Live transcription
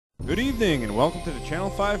Good evening and welcome to the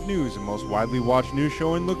Channel 5 News, the most widely watched news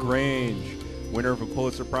show in LaGrange. Winner of a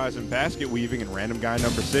Pulitzer Prize in basket weaving and random guy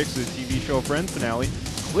number 6 of the TV show Friends finale,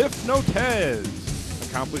 Cliff Notez.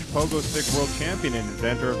 Accomplished pogo stick world champion and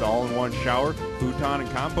inventor of the all-in-one shower, futon,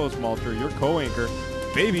 and compost mulcher, your co-anchor,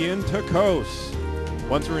 Fabian Takos.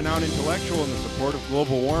 Once a renowned intellectual in the support of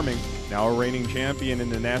global warming, now a reigning champion in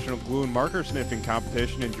the National Glue and Marker Sniffing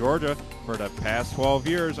Competition in Georgia for the past 12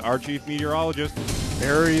 years, our chief meteorologist,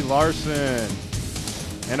 Barry Larson.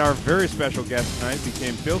 And our very special guest tonight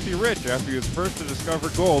became filthy rich after he was first to discover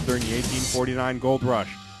gold during the 1849 gold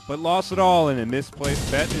rush, but lost it all in a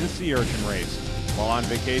misplaced bet in a sea urchin race. While on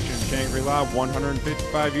vacation in Shangri-La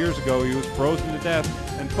 155 years ago, he was frozen to death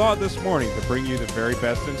and thought this morning to bring you the very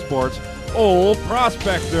best in sports, Old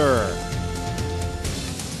Prospector.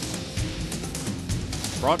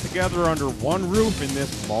 Brought together under one roof in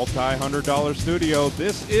this multi-$100 studio,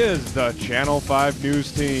 this is the Channel 5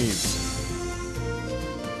 News Team.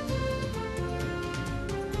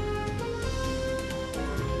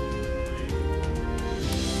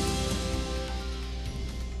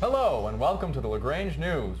 Hello and welcome to the LaGrange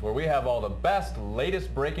News, where we have all the best,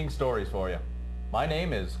 latest breaking stories for you. My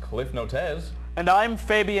name is Cliff Notez. And I'm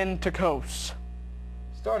Fabian Takos.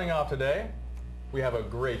 Starting off today, we have a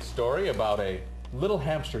great story about a little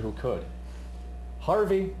hamster who could.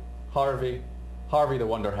 Harvey the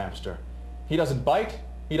Wonder Hamster. He doesn't bite,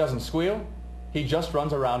 he doesn't squeal, he just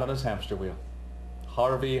runs around on his hamster wheel.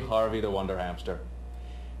 Harvey the Wonder Hamster.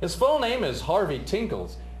 His full name is Harvey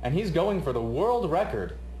Tinkles, and he's going for the world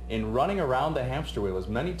record in running around the hamster wheel as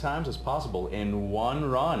many times as possible in one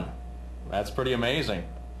run. That's pretty amazing.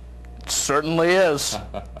 It certainly is.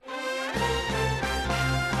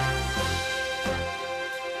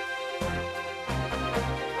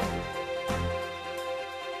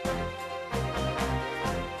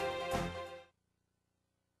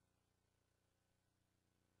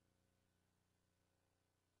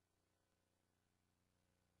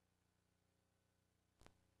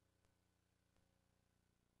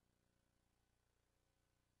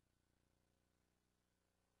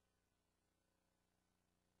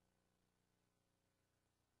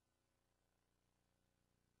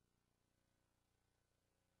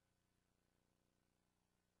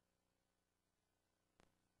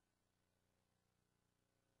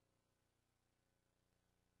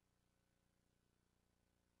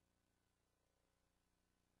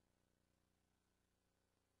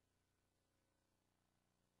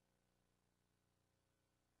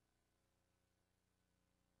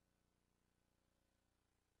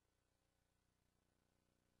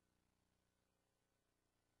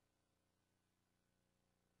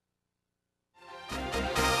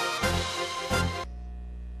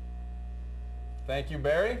 Thank you,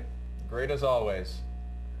 Barry. Great as always.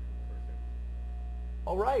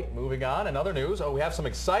 All right, moving on. In other news, we have some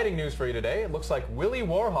exciting news for you today. It looks like Willie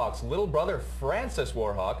Warhawk's little brother, Francis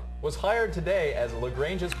Warhawk, was hired today as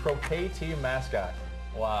LaGrange's croquet team mascot.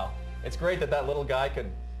 Wow. It's great that that little guy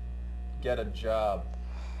could get a job.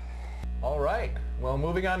 All right. Well,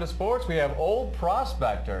 moving on to sports, we have Old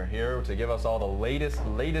Prospector here to give us all the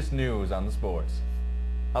latest news on the sports.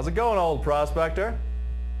 How's it going, Old Prospector?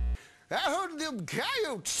 I heard them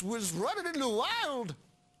coyotes was running in the wild.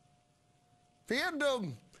 And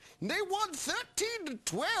they won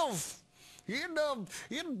 13-12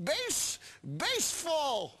 in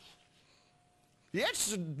baseball.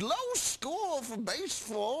 That's a low score for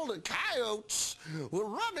baseball. The coyotes were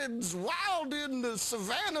running wild in the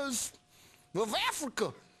savannas of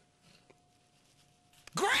Africa.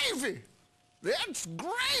 Gravy. That's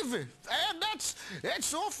gravy, and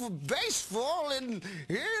that's all for baseball, and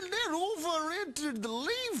then over into the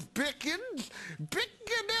leaf picking and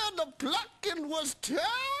the plucking was Tom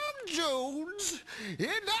Jones,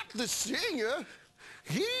 and not the singer.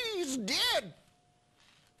 He's dead.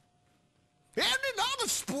 And in other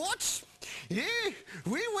sports,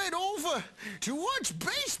 we went over to watch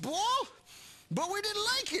baseball, but we didn't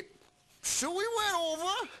like it. So we went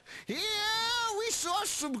over, we saw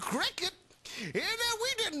some cricket, and then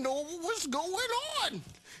we didn't know what was going on.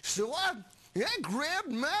 So I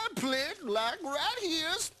grabbed my plate, like right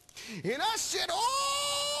here, and I said, oh,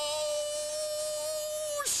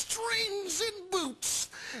 strings and boots.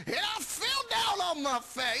 And I fell down on my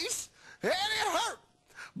face, and it hurt.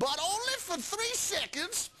 But only for 3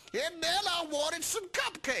 seconds, and then I wanted some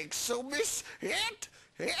cupcakes. So Miss Aunt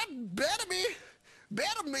Betterme,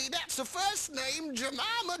 that's her first name,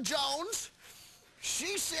 Jemima Jones,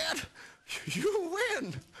 she said, you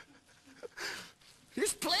win.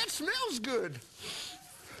 This plant smells good.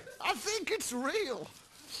 I think it's real.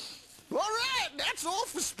 All right, that's all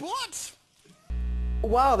for sports.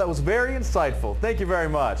 Wow, that was very insightful. Thank you very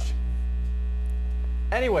much.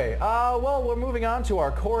 Anyway, well, we're moving on to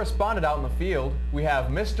our correspondent out in the field. We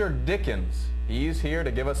have Mr. Dickens. He's here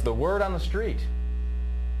to give us the word on the street.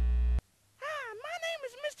 Hi, my name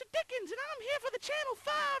is Mr. Dickens, and I'm here for the Channel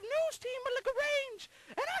 5 news team at LaGrange.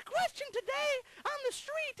 And our question today on the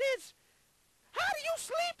street is, how do you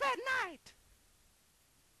sleep at night?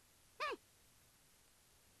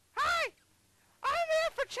 Hi, I'm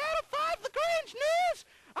here for Channel 5 LaGrange News.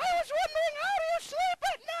 I was wondering, how do you sleep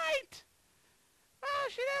at night? Oh,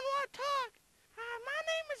 she didn't want to talk. My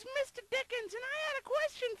name is Mr. Dickens, and I had a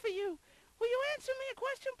question for you. Will you answer me a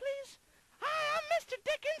question, please? Hi, I'm Mr.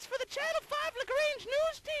 Dickens for the Channel 5 LaGrange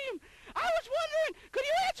News team. I was wondering, could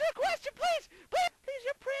you answer a question, please? Please,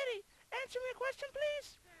 you're pretty. Answer me a question,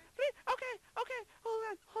 please. Please. Okay. Hold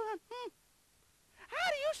on. How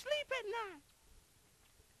do you sleep at night?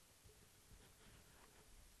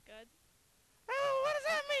 Good. Oh, what does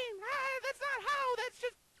that mean? That's not how.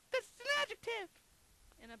 That's an adjective.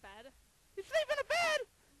 In a bed? You sleep in a bed?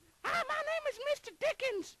 Hi, my name is Mr.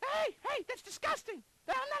 Dickens. Hey, that's disgusting.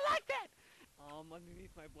 I'm not like that.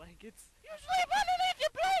 Underneath my blankets. You sleep underneath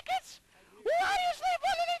your blankets? Why do you sleep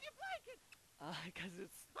underneath your blankets? Because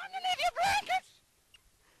it's... Underneath your blankets?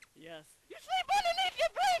 Yes. You sleep underneath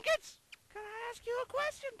your blankets? Can I ask you a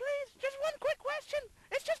question, please? Just one quick question.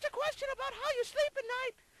 It's just a question about how you sleep at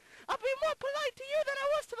night. I'll be more polite to you than I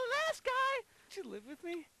was to the last guy. You live with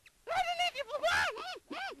me? Underneath your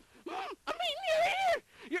I mean,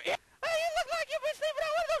 your ear. Hey, you look like you've been sleeping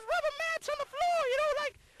on one of those rubber mats on the floor, you know,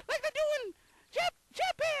 like they do in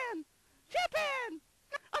Japan.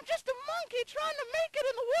 I'm just a monkey trying to make it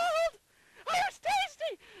in the world. Oh, it's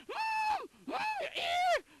tasty. Your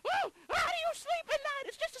ear. How do you sleep at night?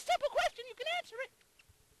 It's just a simple question. You can answer it.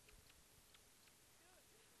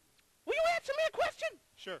 Will you answer me a question?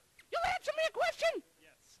 Sure. You'll answer me a question?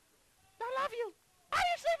 Yes. I love you. How do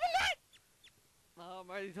you sleep at night? I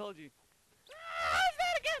already told you. How's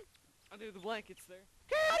that again? Under the blankets there.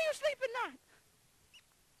 Okay, how do you sleep at night?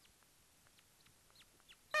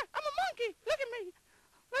 I'm a monkey. Look at me.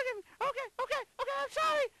 Okay.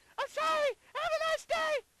 I'm sorry. Have a nice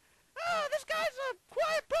day. Oh, this guy's a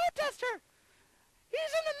quiet protester.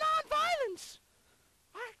 He's into non-violence.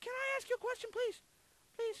 Can I ask you a question, please?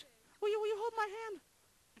 Please. Will you hold my hand?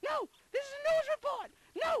 No, this is a news report.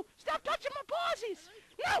 No, stop touching my paws.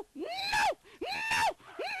 No.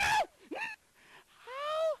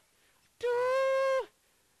 How do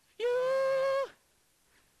you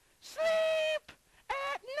sleep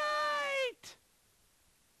at night?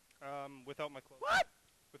 Without my clothes. What?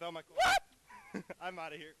 Without my clothes. What? I'm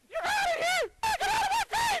out of here. You're out of here! Get out of my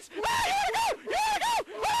face! You gotta go!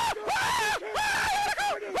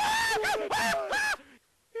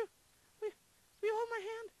 Will you hold my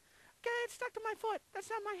hand? Okay, it's stuck to my foot. That's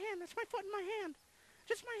not my hand. That's my foot in my hand.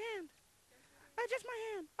 Just my hand. Just my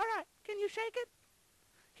hand. All right. Can you shake it?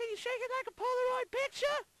 Can you shake it like a Polaroid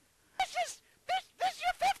picture? This is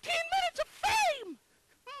your 15 minutes of fame.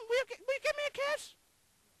 Will you give me a kiss?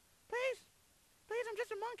 Please, I'm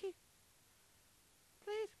just a monkey.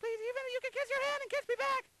 Please, even you can kiss your hand and kiss me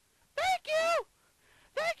back. Thank you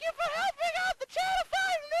for helping out the Channel 5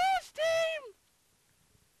 news team.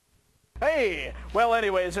 Hey, well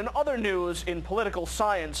anyways, in other news in political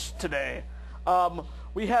science today,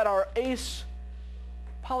 we had our ace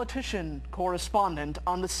politician correspondent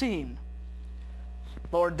on the scene.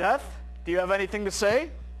 Lord Death, do you have anything to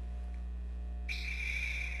say?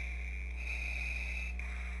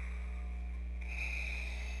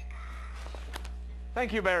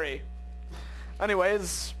 Thank you, Barry.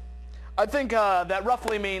 Anyways, I think that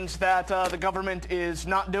roughly means that the government is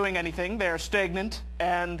not doing anything. They're stagnant.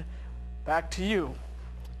 And back to you,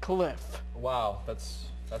 Cliff. Wow, that's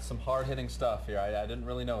some hard-hitting stuff here. I didn't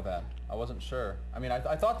really know that. I wasn't sure. I mean,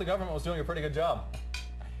 I thought the government was doing a pretty good job.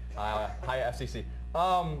 Hi, FCC.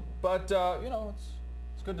 But you know,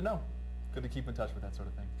 it's good to know. Good to keep in touch with that sort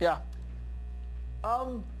of thing. Yeah.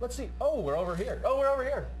 Let's see. Oh, we're over here. I don't know where we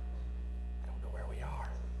are.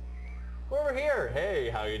 We're over here. Hey,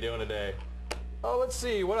 how you doing today? Oh, let's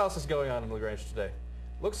see. What else is going on in LaGrange today?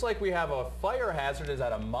 Looks like we have a fire hazard is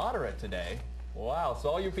at a moderate today. Wow, so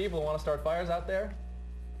all you people who want to start fires out there,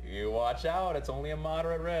 you watch out. It's only a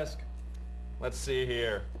moderate risk. Let's see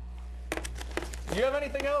here. Do you have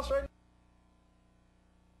anything else right now?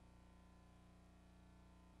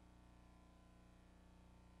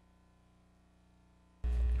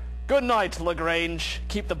 Good night, LaGrange.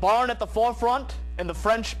 Keep the barn at the forefront and the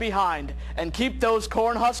French behind. And keep those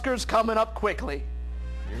Cornhuskers coming up quickly.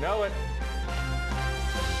 You know it.